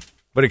honey.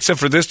 But except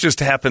for this just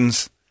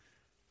happens,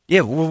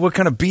 what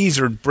kind of bees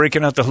are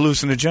breaking out the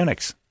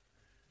hallucinogenics?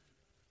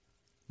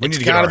 We need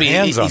to get our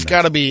hands on this. He's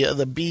got to be,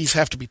 the bees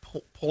have to be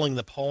pulling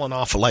the pollen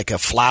off of like a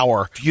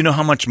flower. Do you know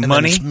how much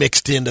money it's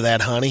mixed into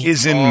that honey?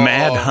 Is in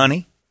mad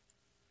honey?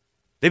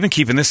 They've been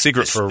keeping this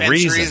secret for a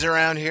reason. Dispensaries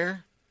around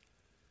here?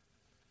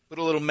 Put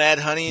a little mad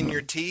honey in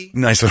your tea?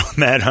 Nice little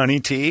mad honey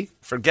tea?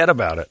 Forget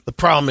about it. The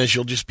problem is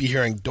you'll just be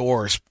hearing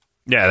doors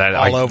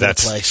all over the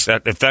place.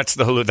 If that's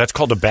that's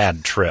called a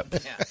bad trip.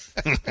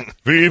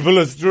 People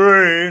are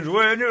strange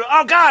when you...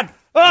 Oh, God!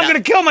 Oh, I'm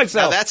going to kill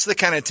myself! Now, that's the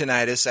kind of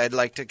tinnitus I'd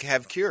like to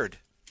have cured.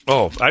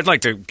 Oh, I'd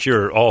like to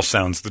cure all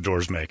sounds the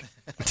doors make.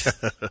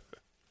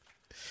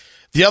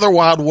 The other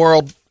wild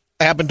world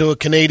happened to a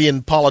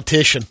Canadian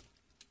politician.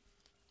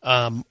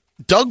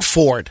 Doug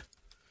Ford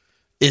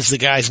is the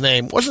guy's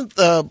name. Wasn't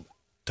the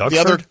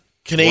other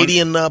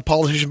Canadian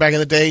politician back in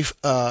the day?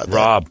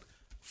 Rob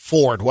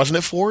Ford. Wasn't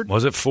it Ford?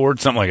 Was it Ford?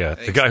 Something like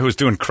that. The guy who was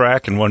doing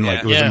crack and who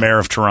was the mayor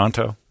of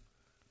Toronto.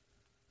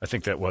 I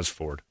think that was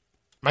Ford.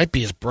 Might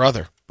be his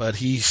brother, but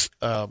he's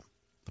the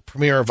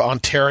premier of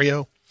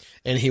Ontario,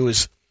 and he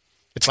was,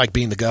 it's like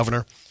being the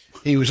governor.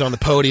 He was on the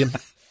podium.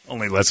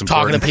 Only less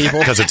important. Talking to people.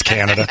 Because it's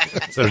Canada.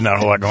 So there's not a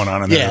whole lot going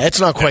on in there. Yeah, it's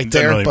not quite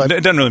there. But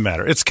it doesn't really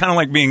matter. It's kind of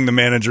like being the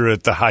manager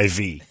at the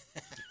Hy-Vee.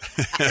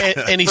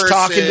 and he's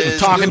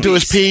talking to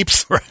his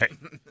peeps. Right.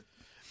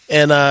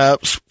 And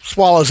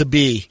swallows a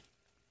bee.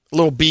 A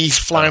little bee's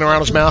flying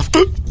around his mouth.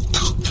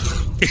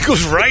 He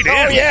goes right in.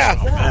 Oh,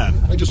 yeah.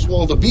 I just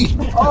swallowed a bee.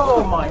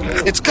 Oh, my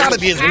God. It's got to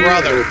be his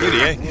brother.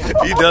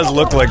 He does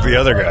look like the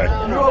other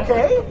guy. You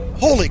okay?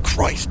 Holy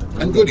Christ.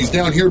 I'm good. He's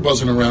down here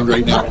buzzing around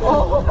right now.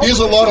 He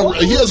has a lot of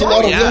real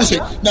estate.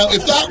 Now,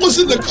 if that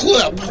wasn't a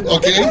clip,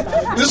 okay,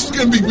 this is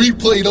going to be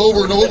replayed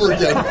over and over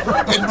again.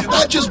 And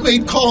that just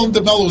made Colin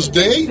DeMello's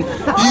day. He's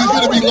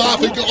going to be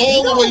laughing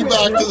all the way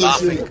back to the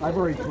scene. I've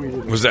already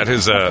tweeted. Was that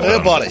his...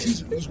 buddy.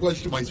 He's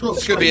wedged in my throat.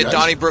 This could be a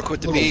Donnybrook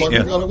with the bee.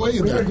 Yeah. Got away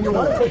in there.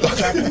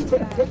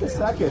 Take a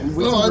second.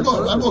 No,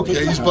 I'm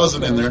okay. He's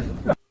buzzing in there.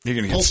 You're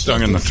going to get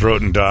stung in the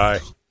throat and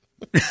die.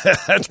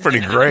 That's pretty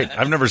great.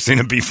 I've never seen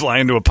a bee fly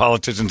into a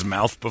politician's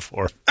mouth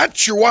before.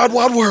 That's your wild,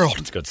 wild world.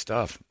 It's good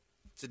stuff.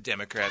 It's a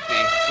Democrat bee.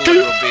 It's a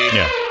liberal bee.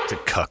 Yeah, it's a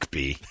cuck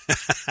bee.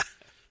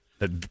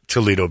 The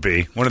Toledo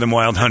bee. One of them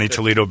wild honey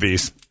Toledo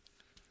bees.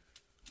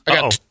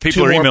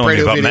 People are emailing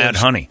me about mad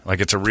honey, like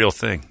it's a real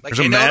thing. Like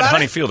there's a mad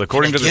honey field.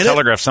 According to the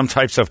Telegraph, some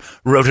types of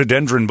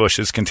rhododendron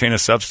bushes contain a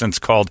substance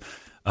called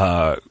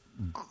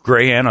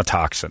gray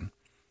anotoxin.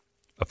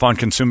 Upon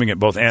consuming it,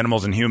 both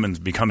animals and humans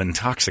become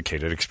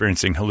intoxicated,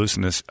 experiencing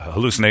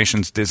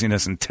hallucinations,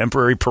 dizziness, and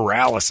temporary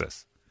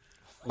paralysis.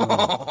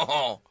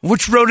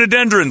 Which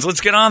rhododendrons? Let's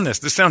get on this.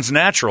 This sounds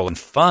natural and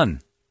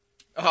fun.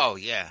 Oh,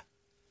 yeah.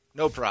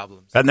 No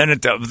problems. And then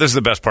this is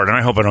the best part, and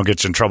I hope I don't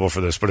get you in trouble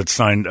for this, but it's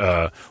signed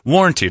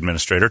Warranty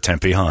Administrator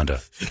Tempe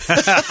Honda.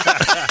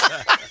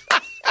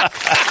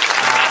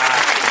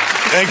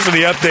 Thanks for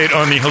the update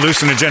on the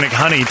hallucinogenic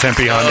honey,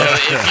 Tempe Honda.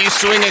 If you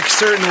swing a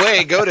certain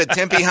way, go to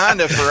Tempe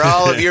Honda for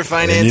all of your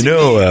financing.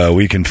 And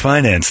we can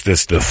finance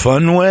this the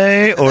fun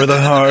way or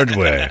the hard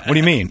way. What do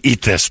you mean?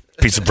 Eat this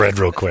piece of bread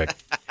real quick.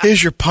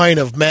 Here's your pint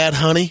of mad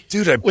honey.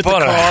 Dude, I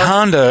bought a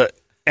Honda,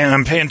 and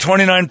I'm paying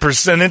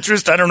 29%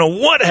 interest. I don't know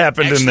what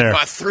happened in there. I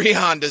bought 3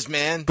 Hondas,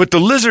 man. But the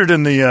lizard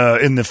in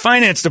the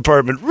finance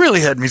department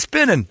really had me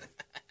spinning.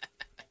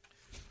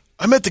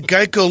 I met the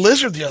Geico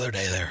lizard the other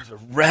day there. A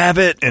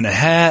rabbit in a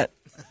hat.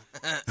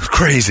 It was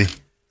crazy.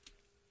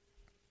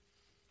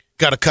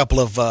 got a couple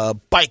of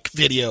bike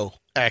video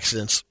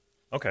accidents.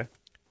 Okay.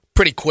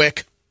 Pretty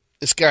quick.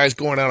 This guy's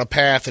going down a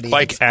path and he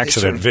bike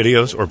accident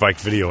videos or bike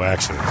video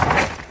accidents.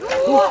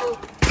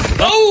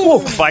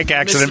 Oh, bike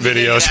accident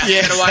videos.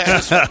 Yeah, gotta watch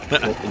this one.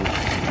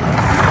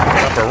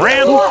 Up a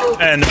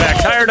ramp, and the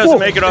back tire doesn't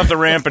make it off the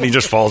ramp, and he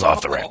just falls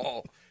off the ramp.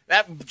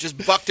 That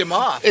just bucked him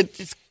off.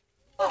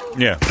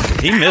 Yeah,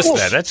 he missed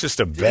that. That's just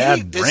a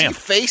bad Does ramp.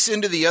 he face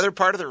into the other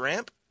part of the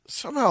ramp?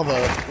 Somehow the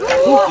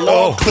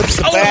log clips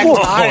the back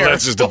tire.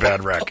 That's just a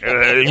bad wreck.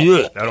 I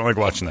don't like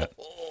watching that.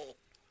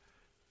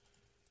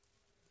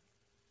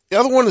 The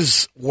other one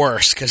is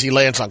worse because he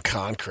lands on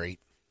concrete.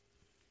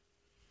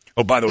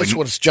 Oh, by the way, This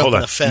one's jumping hold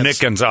on. the fence. Nick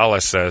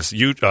Gonzalez says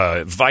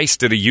Vice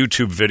did a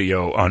YouTube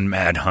video on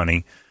Mad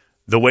Honey.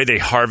 The way they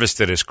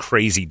harvest it is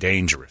crazy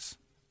dangerous.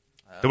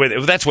 The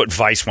way that's what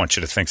Vice wants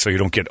you to think, so you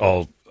don't get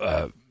all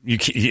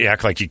you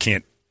act like you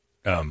can't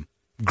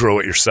grow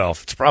it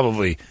yourself. It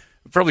probably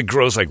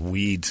grows like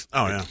weeds.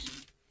 Oh yeah,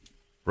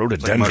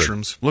 rhododendrons. Like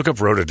mushrooms. Look up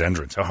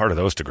rhododendrons. How hard are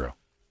those to grow?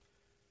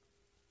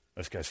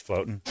 This guy's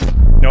floating.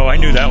 No, I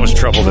knew that was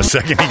trouble the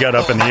second he got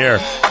up in the air.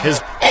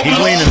 He's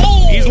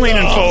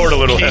leaning forward a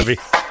little heavy.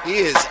 He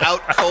is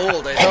out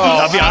cold.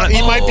 I'll be honest.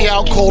 He might be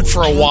out cold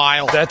for a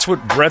while. That's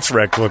what Brett's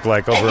wreck looked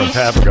like over in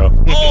Papago.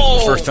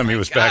 The first time he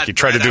was back, he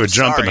tried to do a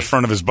jump, and the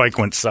front of his bike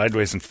went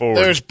sideways and forward.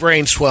 There's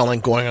brain swelling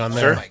going on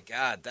there. Oh, my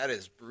God. That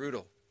is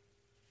brutal.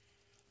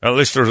 At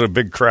least there was a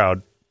big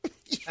crowd.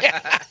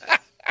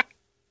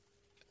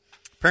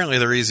 Apparently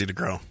they're easy to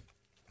grow.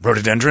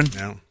 Rhododendron?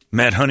 Yeah.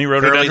 Mad honey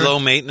rhododendron? Fairly low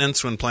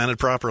maintenance when planted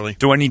properly.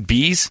 Do I need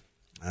bees?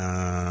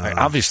 I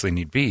obviously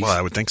need bees. Well,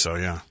 I would think so,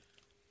 yeah.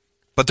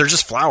 But they're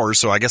just flowers,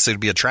 so I guess they'd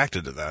be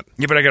attracted to that.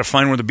 Yeah, but I got to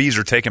find where the bees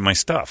are taking my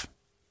stuff.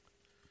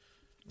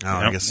 Oh,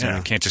 I guess, yeah.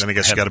 I can't just. Then I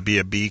guess you got to be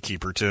a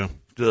beekeeper, too.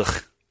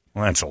 Ugh.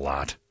 Well, that's a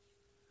lot.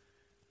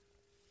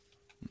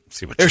 Let's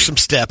see what There's some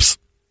steps.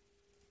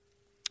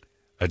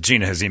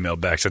 Gina has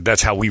emailed back, said,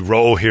 that's how we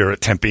roll here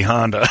at Tempe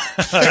Honda.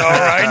 All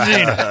right,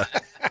 Gina.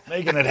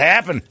 Making it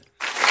happen.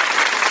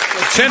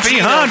 Tempe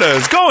Honda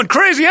is going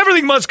crazy.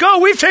 Everything must go.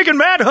 We've taken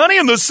Mad Honey,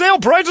 and the sale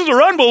prices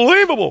are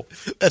unbelievable.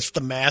 That's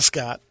the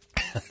mascot.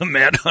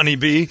 Mad Honey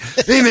Bee.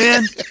 Hey,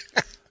 man,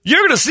 you're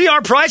going to see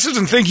our prices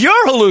and think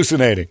you're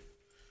hallucinating.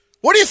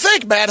 What do you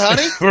think, Mad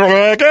Honey?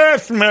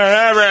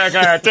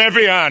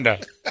 Tempe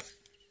Honda.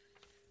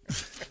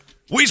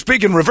 We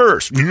speak in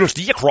reverse. At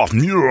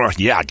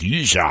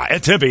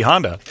Tempe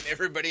Honda. And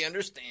everybody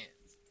understands.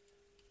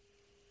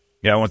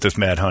 Yeah, I want this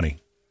Mad Honey.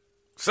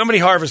 Somebody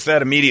harvest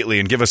that immediately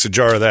and give us a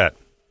jar of that.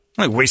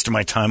 I'm like wasting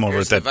my time over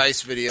Here's at the that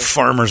Vice video.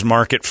 farmer's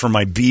market for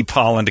my bee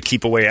pollen to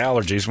keep away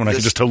allergies when I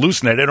can just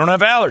hallucinate. I don't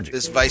have allergies.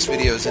 This Vice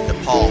video is in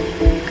Nepal.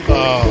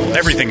 Oh,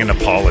 everything in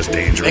Nepal is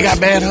dangerous. They got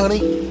Mad Honey?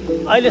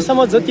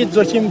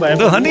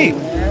 The honey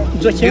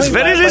is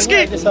very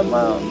risky.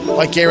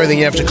 Like everything,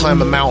 you have to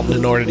climb a mountain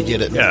in order to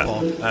get it in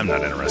Nepal. I'm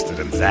not interested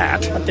in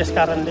that.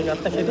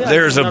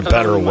 There's a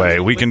better way.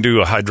 We can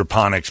do a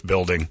hydroponics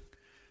building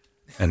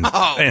and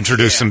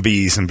introduce some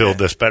bees and build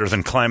this better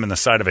than climbing the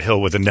side of a hill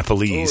with a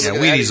Nepalese. Yeah,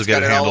 Wheaties will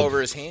get it all over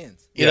his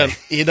hands.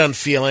 He doesn't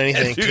feel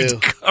anything, Dude's too.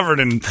 covered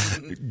in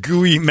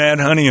gooey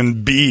Mad Honey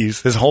and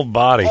bees, his whole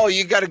body. Oh,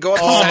 you got to go up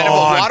the side of a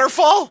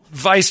waterfall?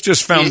 Vice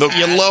just found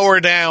You lower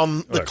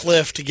down the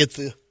cliff to get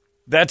the...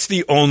 That's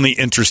the only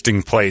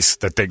interesting place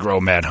that they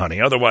grow Mad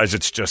Honey. Otherwise,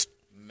 it's just...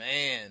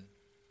 Man.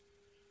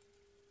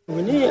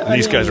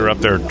 These guys are up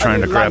there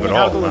trying to grab it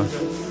all, huh?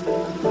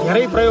 There's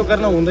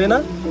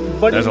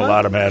a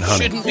lot of Mad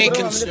Honey. Shouldn't be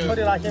consumed.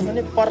 I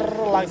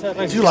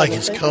do like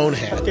his cone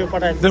hat.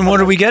 Then what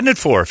are we getting it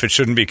for if it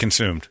shouldn't be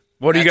consumed?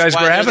 What are you guys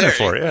That's why grabbing they're it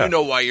for? there. Yeah. You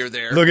know why you're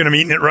there. Look at him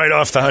eating it right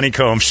off the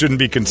honeycomb. Shouldn't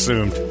be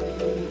consumed.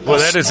 Well,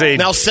 that is a...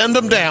 Now send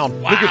them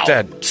down. Look at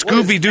that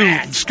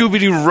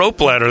Scooby-Doo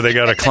rope ladder they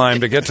got to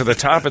climb to get to the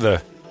top of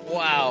the...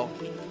 Wow.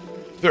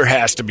 There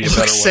has to be a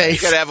better way. safe.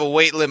 You got to have a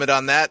weight limit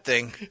on that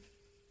thing.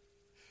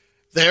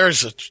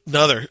 There's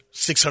another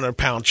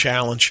 600-pound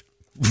challenge.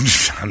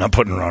 I'm not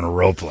putting her on a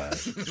rope ladder.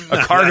 A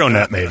cargo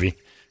net, maybe.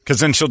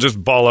 Because then she'll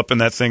just ball up in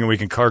that thing and we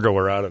can cargo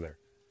her out of there.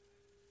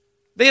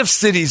 They have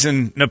cities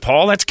in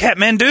Nepal. That's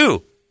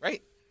Kathmandu.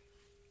 Right.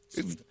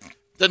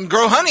 Doesn't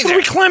grow honey What there. are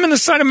we climbing the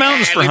side of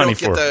mountains for they honey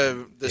don't for?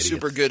 get the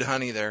super good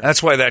honey there.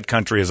 That's why that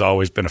country has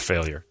always been a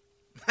failure.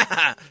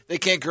 They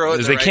can't grow it.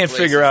 Because they can't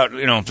figure out,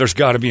 there's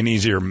got to be an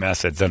easier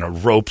method than a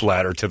rope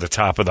ladder to the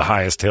top of the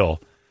highest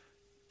hill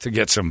to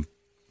get some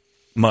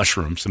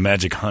mushrooms, some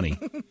magic honey.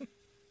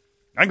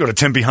 I can go to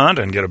Tempe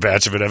Honda and get a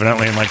batch of it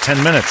evidently in like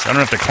 10 minutes. I don't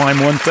have to climb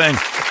one thing.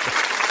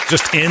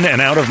 Just in and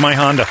out of my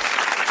Honda.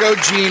 Go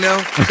Gino.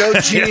 Go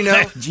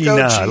Gino.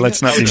 Gina.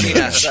 Let's not be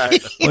Gina. Sorry.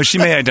 Well, she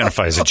may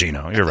identify as a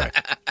Gino. You're right.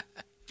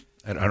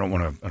 I don't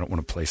want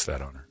to place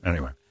that on her.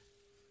 Anyway.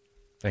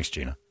 Thanks,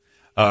 Gina.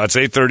 It's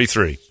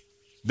 8:33.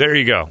 There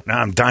you go.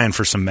 Now I'm dying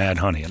for some Mad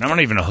Honey. And I'm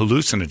not even a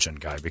hallucinogen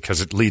guy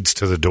because it leads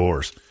to The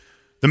Doors.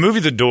 The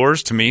movie The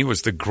Doors, to me,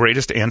 was the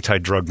greatest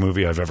anti-drug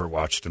movie I've ever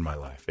watched in my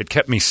life. It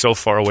kept me so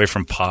far away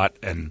from pot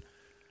and...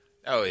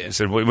 Oh, yeah. I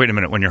said, wait a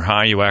minute. When you're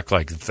high, you act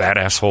like that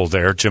asshole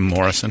there, Jim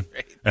Morrison.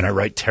 Right. and I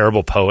write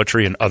terrible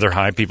poetry and other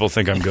high people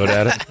think I'm good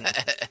at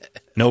it.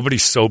 Nobody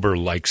sober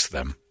likes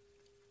them.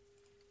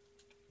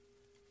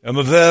 I'm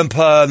a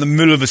vampire in the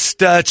middle of a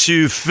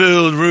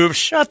statue-filled room.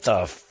 Shut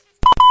the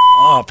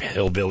up,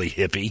 hillbilly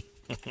hippie.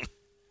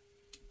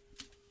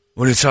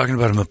 What are you talking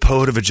about? I'm a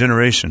poet of a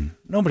generation.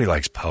 Nobody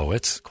likes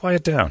poets.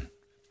 Quiet down.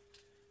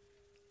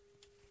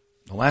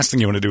 The last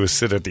thing you want to do is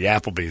sit at the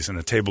Applebee's in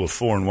a table of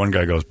 4, and one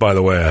guy goes, by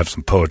the way, I have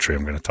some poetry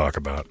I'm going to talk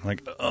about. I'm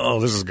like, oh,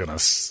 this is going to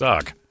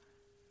suck.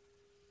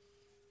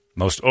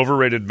 Most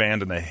overrated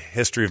band in the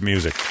history of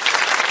music.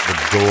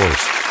 The Doors.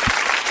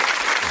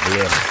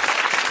 Blech.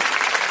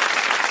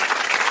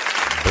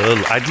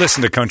 I'd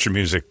listen to country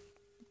music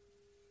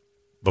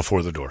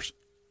before the Doors.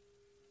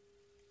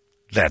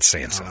 That's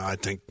saying something. I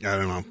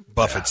don't know.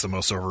 Buffett's the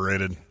most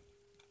overrated.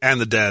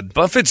 And the Dead.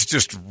 Buffett's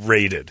just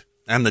rated.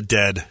 And the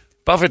Dead.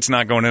 Buffett's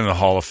not going into the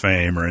Hall of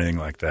Fame or anything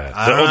like that.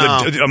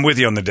 I'm with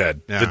you on the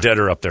Dead. Yeah. The Dead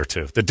are up there,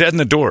 too. The Dead and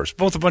the Doors.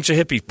 Both a bunch of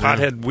hippie,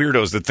 pothead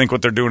weirdos that think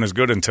what they're doing is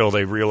good until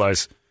they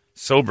realize,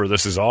 sober,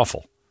 this is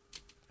awful.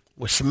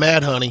 With some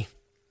Mad Honey.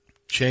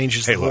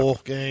 Changes the whole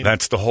game.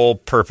 That's the whole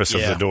purpose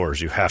of the Doors.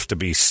 You have to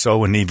be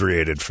so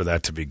inebriated for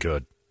that to be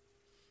good.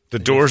 The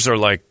Doors are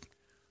like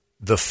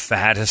the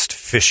fattest,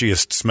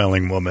 fishiest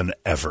smelling woman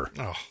ever.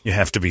 Oh. You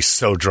have to be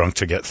so drunk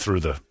to get through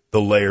the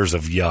layers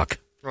of yuck.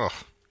 Oh.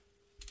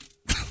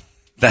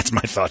 That's my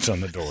thoughts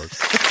on the Doors.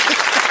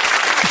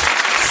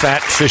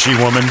 Fat, fishy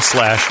woman /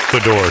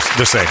 the Doors.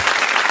 The same.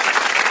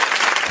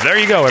 There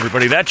you go,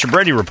 everybody. That's your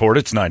Brady Report.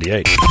 It's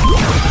 98.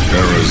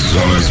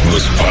 Arizona's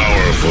most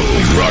powerful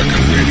rock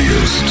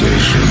radio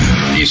station.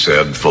 He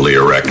said, fully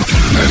erect. 98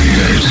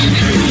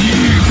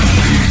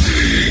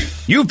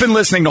 KUPD. You've been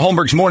listening to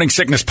Holmberg's Morning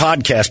Sickness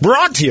Podcast,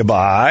 brought to you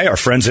by our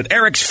friends at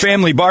Eric's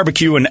Family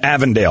Barbecue in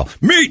Avondale.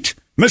 Meet,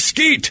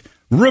 mesquite,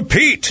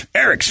 repeat.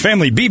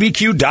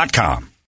 Eric'sFamilyBBQ.com.